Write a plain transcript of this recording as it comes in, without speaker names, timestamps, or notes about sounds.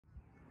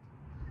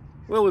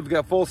Well, we've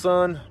got full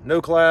sun,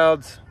 no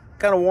clouds,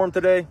 kind of warm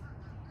today.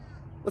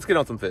 Let's get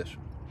on some fish.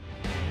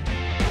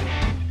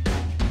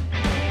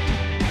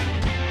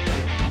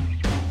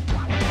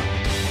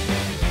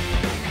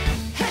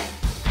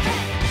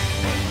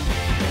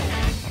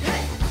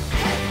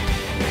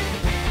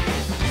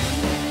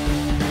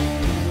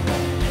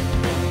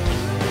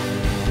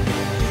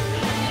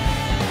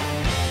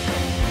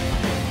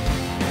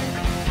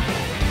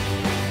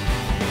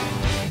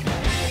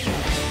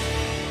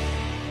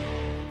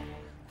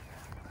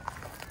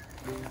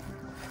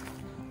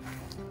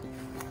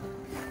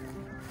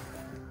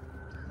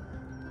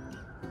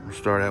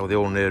 Start out with the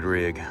old Ned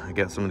Rig. I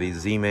got some of these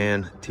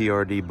Z-Man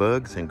TRD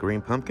BugZ and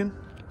green pumpkin.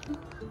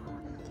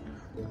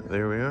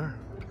 There we are.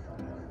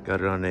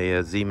 Got it on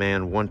a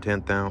Z-Man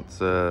 1/10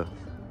 ounce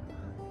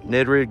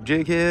Ned Rig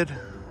jig head.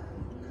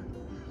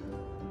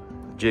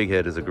 Jig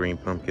head is a green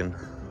pumpkin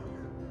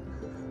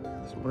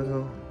as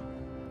well.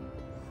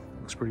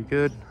 Looks pretty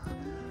good.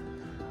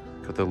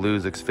 Got the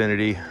Lose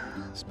Xfinity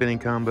spinning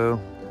combo.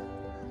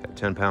 Got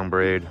 10-pound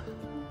braid,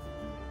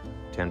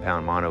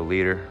 10-pound mono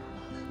leader.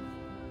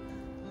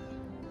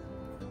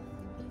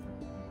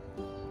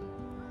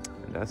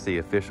 I see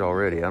a fish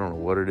already. I don't know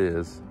what it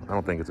is. I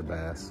don't think it's a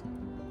bass.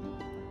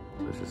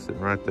 It's just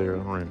sitting right there.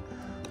 I don't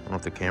know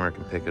if the camera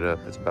can pick it up.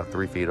 It's about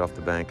 3 feet off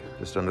the bank,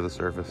 just under the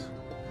surface.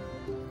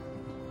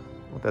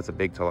 Well, that's a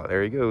big tilapia.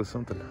 There he goes,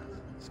 something.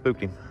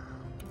 Spooked him.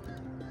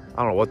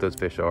 I don't know what those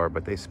fish are,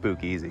 but they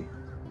spook easy.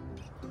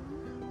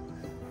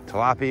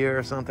 Tilapia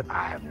or something?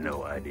 I have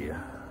no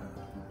idea.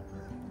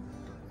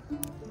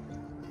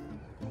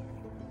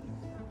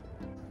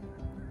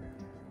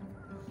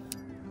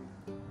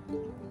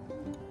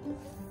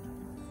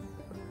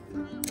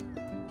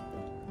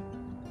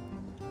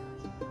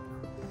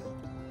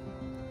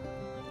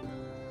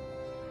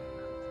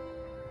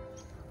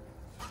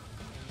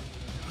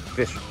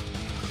 Fish.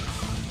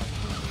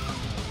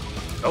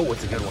 Oh,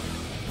 it's a good one.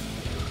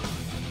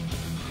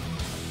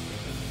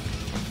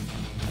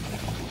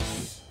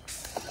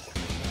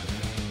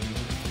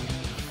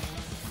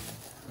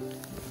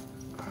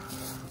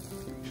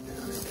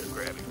 Reach down and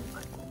grab him.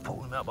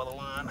 Pull him out by the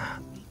line.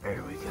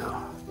 There we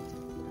go.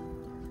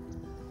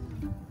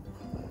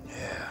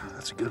 Yeah,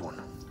 that's a good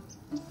one.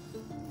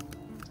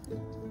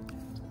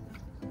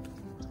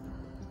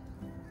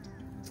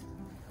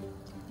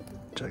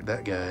 Check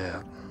that guy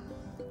out.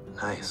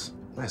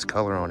 Nice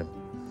color on him.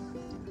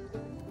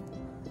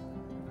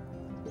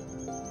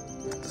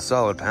 It's a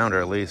solid pounder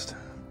at least.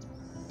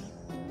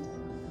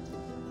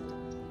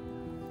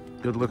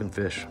 Good looking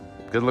fish.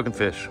 Good looking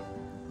fish.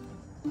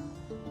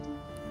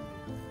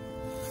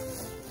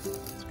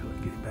 Let's go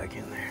and get him back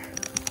in there.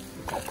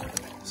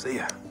 See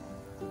ya.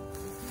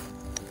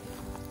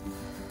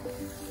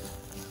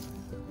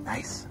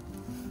 Nice.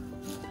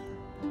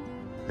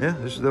 Yeah,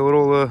 this is the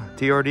little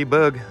TRD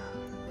bug,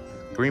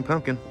 green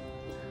pumpkin.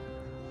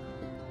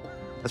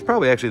 That's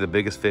probably actually the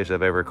biggest fish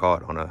I've ever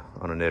caught on a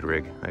Ned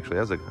Rig. Actually,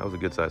 that was a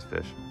good sized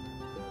fish.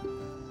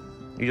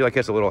 Usually I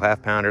catch the little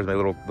half pounders, maybe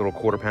little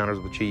quarter pounders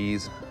with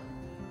cheese.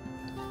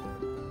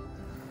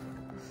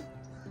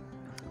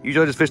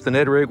 Usually I just fish the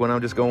Ned Rig when I'm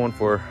just going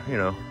for, you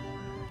know,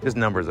 just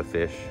numbers of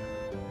fish.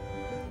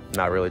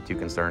 Not really too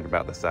concerned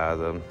about the size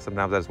of them.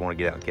 Sometimes I just want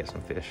to get out and catch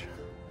some fish.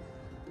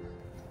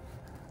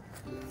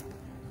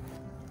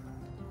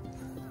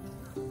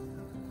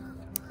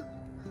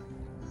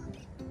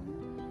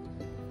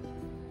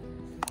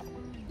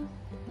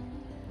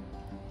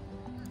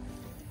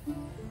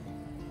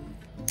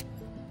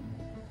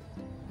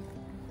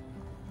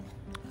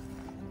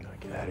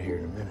 Out of here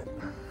in a minute.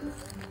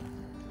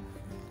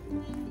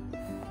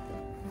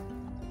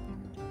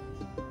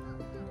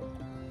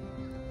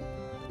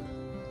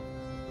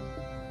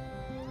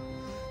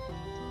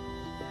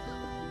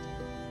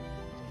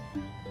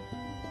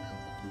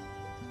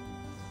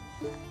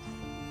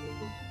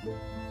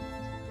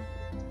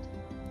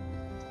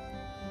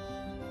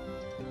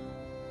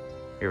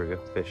 Here we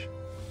go, fish.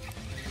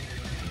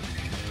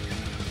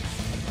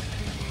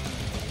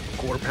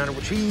 Quarter pounder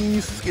with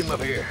cheese. Let's get him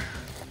up here.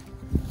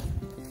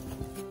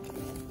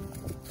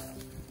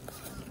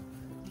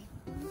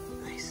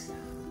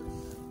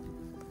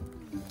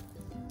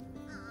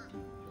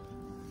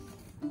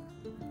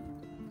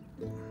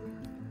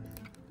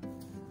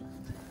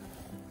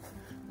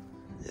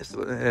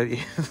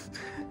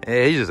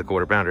 Yeah, he's just a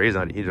quarter pounder. He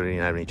doesn't even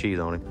have any cheese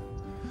on him.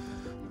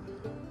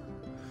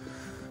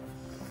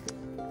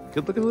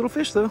 Good looking little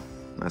fish though.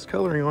 Nice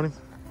coloring on him.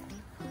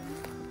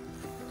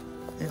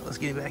 Yeah, let's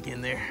get him back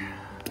in there.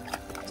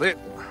 That's it.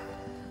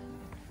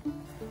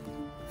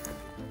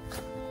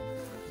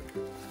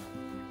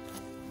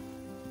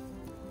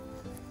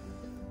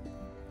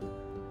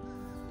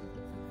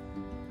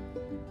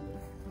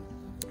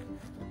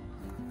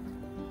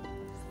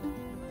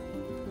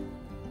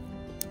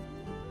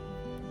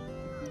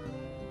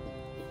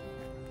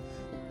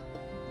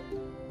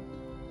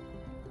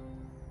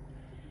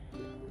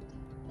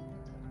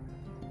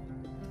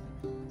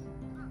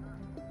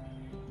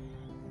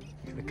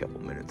 A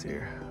couple minutes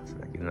here, so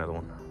I get another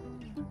one.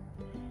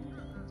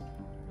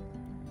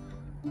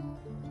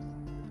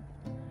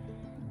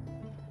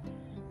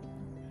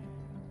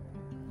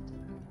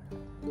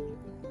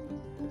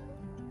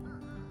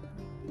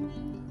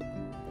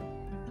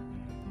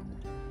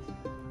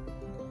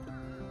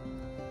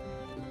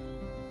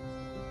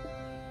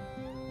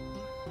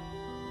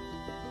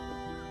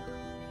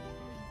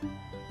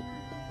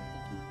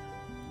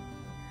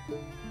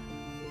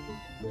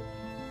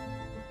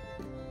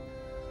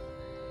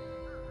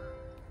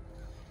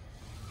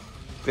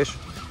 Fish.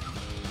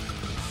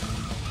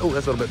 Oh,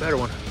 that's a little bit better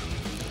one.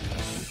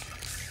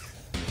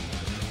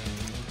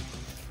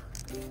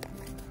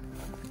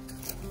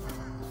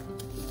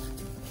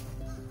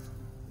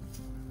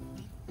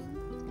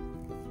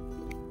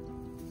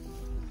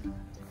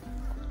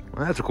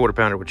 Well, that's a 1/4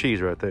 pounder with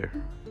cheese right there.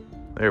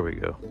 There we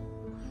go.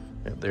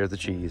 Yep, there's the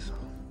cheese.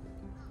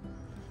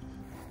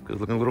 Good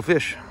looking little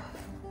fish.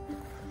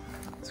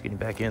 Let's get him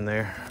back in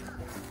there,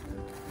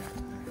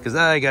 because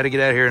I got to get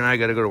out of here and I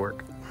got to go to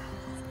work.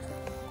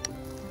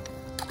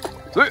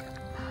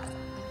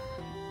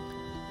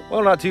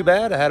 Well, not too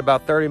bad. I had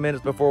about 30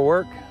 minutes before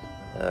work.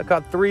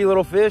 Caught 3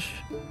 little fish,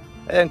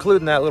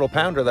 including that little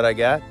pounder that I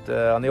got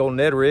on the old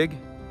Ned Rig.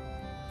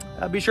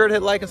 Be sure to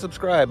hit like and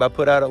subscribe. I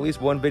put out at least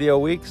 1 video a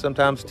week,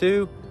 sometimes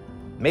 2,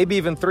 maybe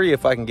even 3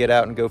 if I can get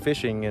out and go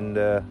fishing and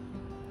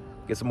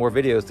get some more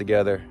videos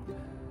together.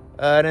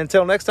 And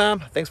until next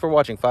time, thanks for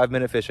watching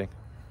 5-Minute Fishing.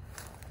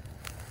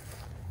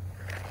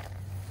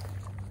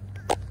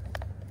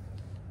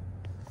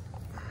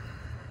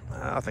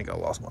 I think I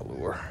lost my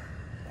lure.